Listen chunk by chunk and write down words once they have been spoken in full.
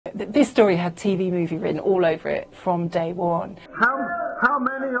This story had TV movie written all over it from day one. How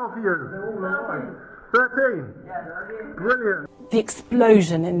many of you? 13? Brilliant. The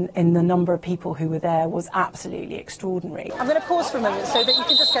explosion in the number of people who were there was absolutely extraordinary. I'm going to pause for a moment so that you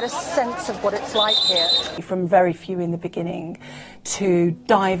can just get a sense of what it's like here. From very few in the beginning to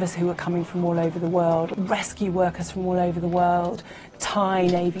divers who were coming from all over the world, rescue workers from all over the world, Thai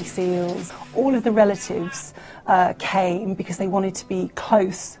Navy SEALs, all of the relatives came because they wanted to be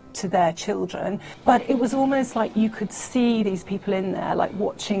close to their children, but it was almost like you could see these people in there, like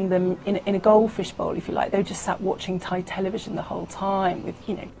watching them in a goldfish bowl, if you like. They were just sat watching Thai television the whole time with,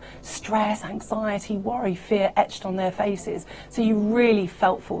 you know, stress, anxiety, worry, fear etched on their faces. So you really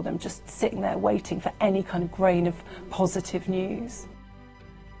felt for them, just sitting there waiting for any kind of grain of positive news.